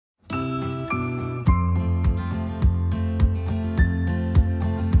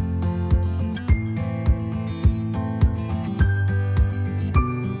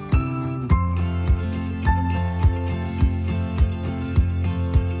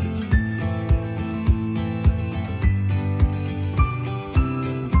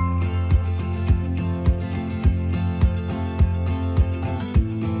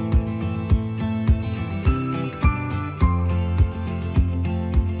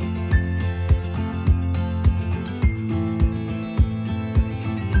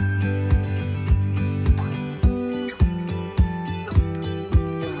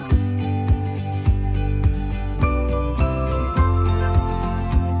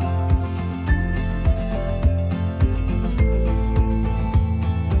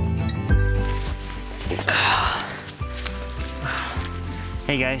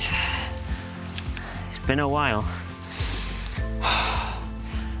Hey guys, it's been a while.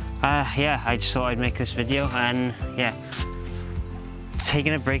 Yeah, I just thought I'd make this video and yeah,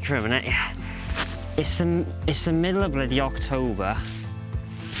 taking a break for a minute. It's the middle of bloody October.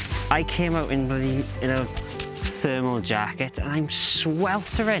 I came out in a thermal jacket and I'm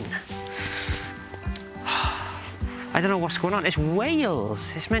sweltering. I don't know what's going on. It's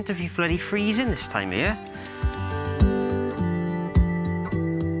Wales. It's meant to be bloody freezing this time of year.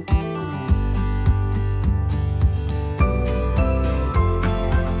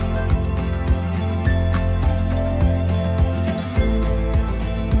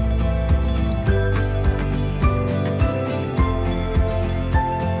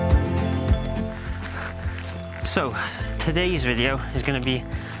 So, today's video is going to be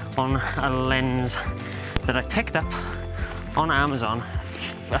on a lens that I picked up on Amazon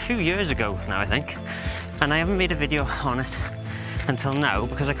a few years ago now, I think, and I haven't made a video on it until now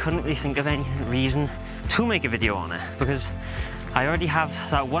because I couldn't really think of any reason to make a video on it, because I already have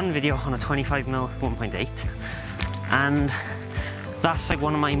that one video on a 25mm 1.8 and that's like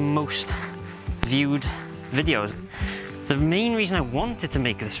one of my most viewed videos. The main reason I wanted to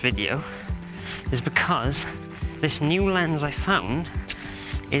make this video is because this new lens I found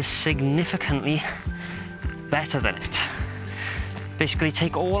is significantly better than it. Basically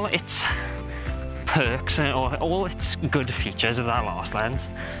take all its perks or all its good features of that last lens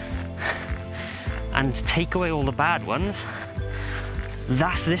and take away all the bad ones.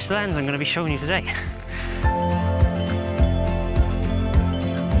 That's this lens I'm going to be showing you today.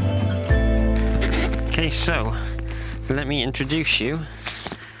 Okay, so let me introduce you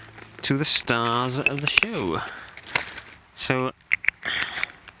to the stars of the show. So,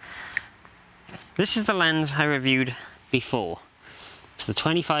 this is the lens I reviewed before. It's the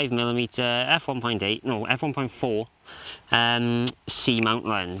 25mm f1.4 C-mount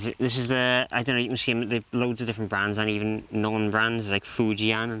lens. This is the, I don't know, you can see them, loads of different brands and even non-brands like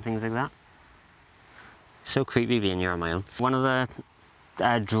Fujian and things like that. So creepy being here on my own. One of the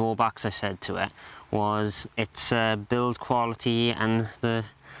drawbacks I said to it was its build quality and the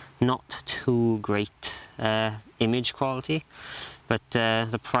not too great image quality, but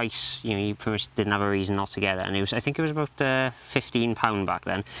the price, you know, you pretty much didn't have a reason not to get it, and it was, I think it was about £15 back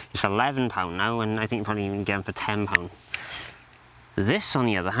then. It's £11 now, and I think you probably even get them for £10. This, on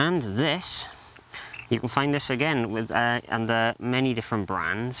the other hand, you can find this again with under many different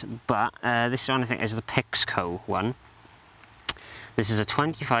brands, but this one I think is the Pixco one. This is a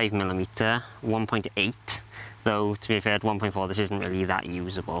 25mm 1.8. Though, to be fair, at 1.4 this isn't really that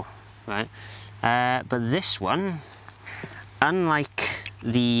usable, right? But this one, unlike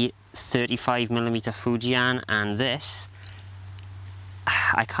the 35mm Fujian and this,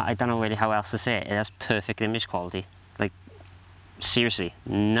 I don't know really how else to say it. It has perfect image quality. Like, seriously,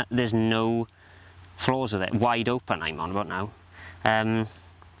 there's no flaws with it. Wide open, I'm on about now.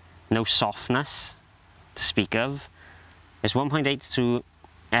 No softness to speak of. It's 1.8 to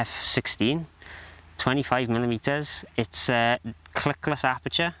f16. 25mm, it's a clickless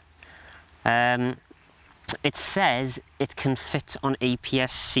aperture. It says it can fit on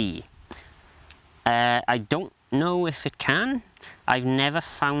APS-C. I don't know if it can. I've never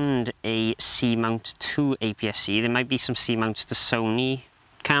found a C-mount to APS-C. There might be some C-mounts to Sony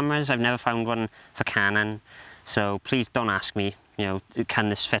cameras. I've never found one for Canon. So please don't ask me, you know, can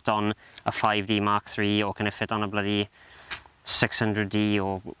this fit on a 5D Mark III or can it fit on a bloody 600D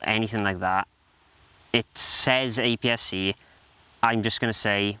or anything like that. It says APS-C, I'm just going to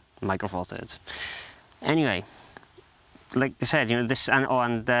say Micro Four Thirds. Anyway, like I said, you know, this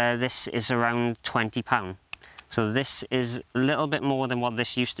this is around £20. So this is a little bit more than what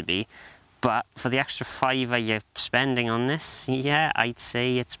this used to be, but for the extra £5 you're spending on this, yeah, I'd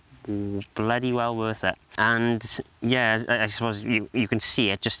say it's bloody well worth it. And yeah, I suppose you can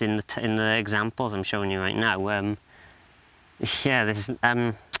see it just in the examples I'm showing you right now. Yeah,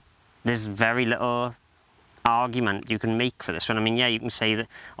 there's very little argument you can make for this one. I mean, yeah, you can say that,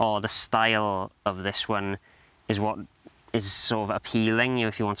 oh, the style of this one is what is sort of appealing, you know,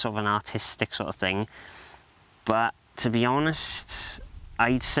 if you want sort of an artistic sort of thing. But to be honest,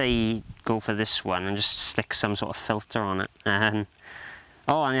 I'd say go for this one and just stick some sort of filter on it.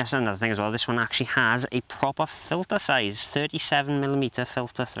 Oh, and that's another thing as well. This one actually has a proper filter size, 37mm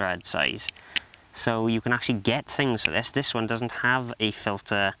filter thread size. So you can actually get things for this. This one doesn't have a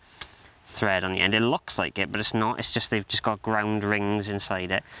filter thread on the end. It looks like it, but it's not. It's just they've just got ground rings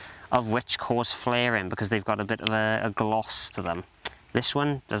inside it, of which cause flaring because they've got a bit of a gloss to them. This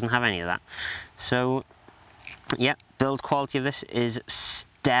one doesn't have any of that. So, yeah, build quality of this is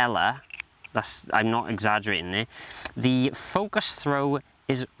stellar. I'm not exaggerating there. The focus throw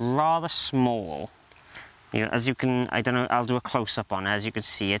is rather small. You know, as you can, I don't know, I'll do a close-up on it. As you can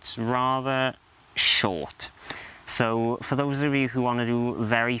see, it's rather short. So for those of you who want to do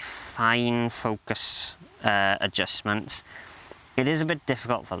very fine focus adjustments, it is a bit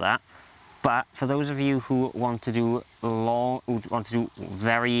difficult for that. But for those of you who want to do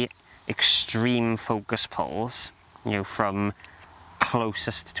very extreme focus pulls, you know, from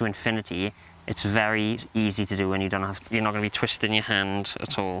closest to infinity, it's very easy to do, and you're not going to be twisting your hand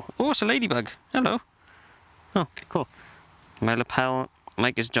at all. Oh, it's a ladybug. Hello. Oh, cool. My lapel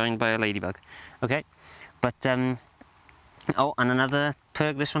mic is joined by a ladybug. Okay, but oh, and another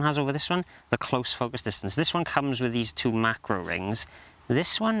perk this one has over this one, the close focus distance. This one comes with these 2 macro rings.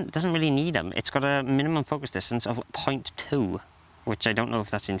 This one doesn't really need them. It's got a minimum focus distance of 0.2, which I don't know if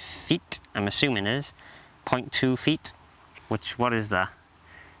that's in feet. I'm assuming it is 0.2 feet. Which, what is that?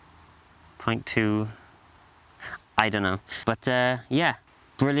 0.2. I don't know. But yeah,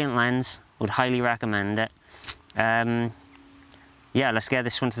 brilliant lens. Would highly recommend it. Yeah, let's get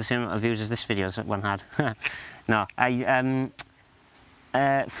this one to the same amount of views as this video's one had. No,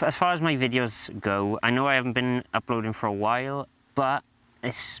 as far as my videos go, I know I haven't been uploading for a while, but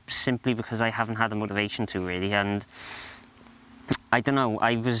it's simply because I haven't had the motivation to, really. And I don't know,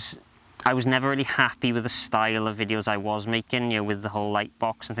 I was never really happy with the style of videos I was making, you know, with the whole light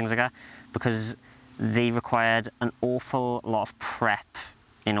box and things like that, because they required an awful lot of prep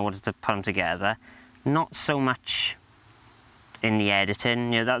in order to put them together. Not so much in the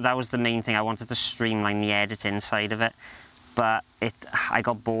editing, you know, that was the main thing. I wanted to streamline the editing side of it, but I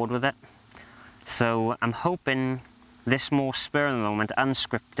got bored with it. So I'm hoping this more spur of the moment,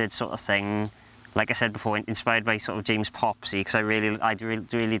 unscripted sort of thing, like I said before, inspired by sort of James Popsy, because I really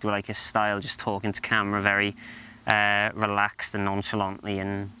do like his style, just talking to camera very relaxed and nonchalantly,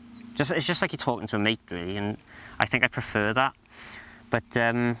 and it's just like you're talking to a mate, really, and I think I prefer that. But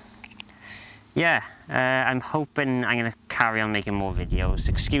yeah, I'm hoping I'm going to carry on making more videos.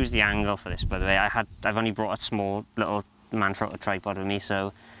 Excuse the angle for this, by the way. I've only brought a small little Manfrotto tripod with me,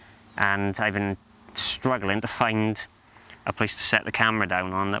 so, and I've been struggling to find a place to set the camera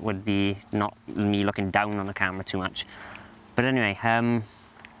down on that would be not me looking down on the camera too much. But anyway, I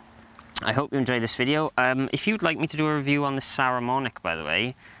hope you enjoyed this video. If you'd like me to do a review on the Saramonic, by the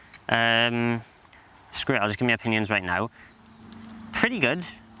way, screw it, I'll just give my opinions right now. Pretty good.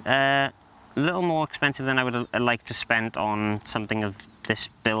 A little more expensive than I would like to spend on something of this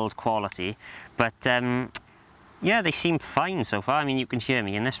build quality, but yeah, they seem fine so far. I mean, you can hear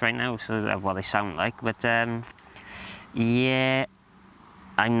me in this right now, so what they sound like, but yeah,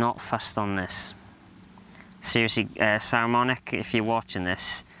 I'm not fussed on this. Seriously, Saramonic, if you're watching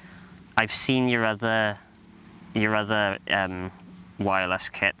this, I've seen your other wireless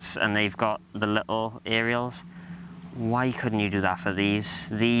kits, and they've got the little aerials. Why couldn't you do that for these?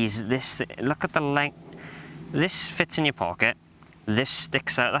 This, look at the length. This fits in your pocket. This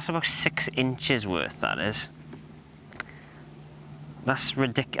sticks out. That's about 6 inches worth, that is. That's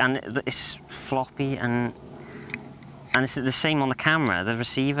ridiculous. And it's floppy, and it's the same on the camera. The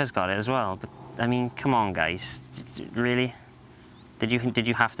receiver's got it as well. But I mean, come on, guys. Really? Did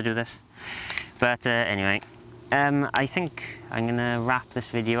you have to do this? But anyway, I think I'm gonna wrap this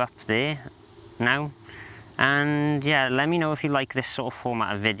video up there now. And yeah, let me know if you like this sort of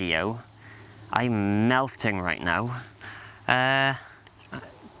format of video. I'm melting right now.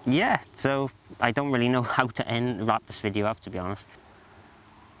 Yeah, so I don't really know how to wrap this video up, to be honest.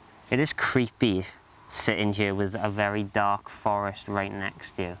 It is creepy sitting here with a very dark forest right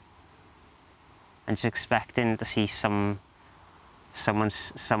next to you, and just expecting to see someone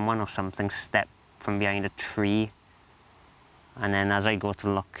or something step from behind a tree, and then as I go to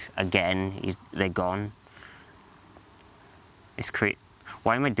look again, they're gone. It's creepy.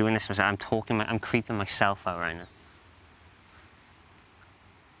 Why am I doing this myself? I'm creeping myself out right now.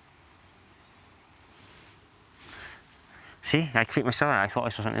 See, I creeped myself out. I thought I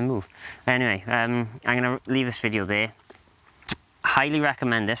saw something move. Anyway, I'm going to leave this video there. Highly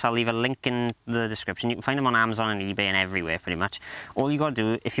recommend this. I'll leave a link in the description. You can find them on Amazon and eBay and everywhere, pretty much. All you got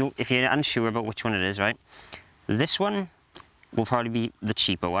to do, if you're unsure about which one it is, right? This one will probably be the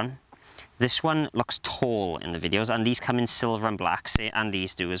cheaper one. This one looks tall in the videos, and these come in silver and black, and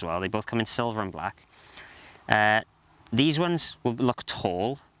these do as well. They both come in silver and black. These ones will look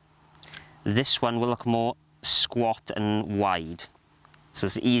tall. This one will look more squat and wide. So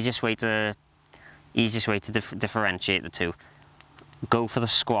it's the easiest way to differentiate the two. Go for the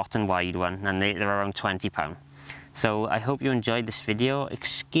squat and wide one, and they're around £20. So I hope you enjoyed this video.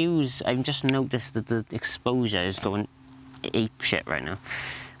 Excuse, I've just noticed that the exposure is going ape shit right now.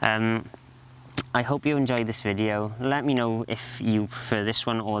 I hope you enjoyed this video. Let me know if you prefer this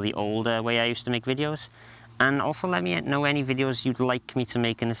one or the older way I used to make videos. And also let me know any videos you'd like me to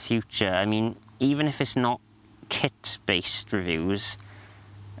make in the future. I mean, even if it's not kit-based reviews,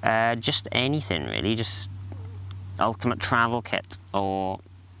 just anything really, just ultimate travel kit or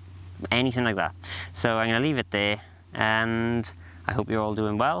anything like that. So I'm going to leave it there, and I hope you're all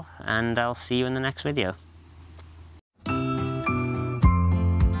doing well, and I'll see you in the next video.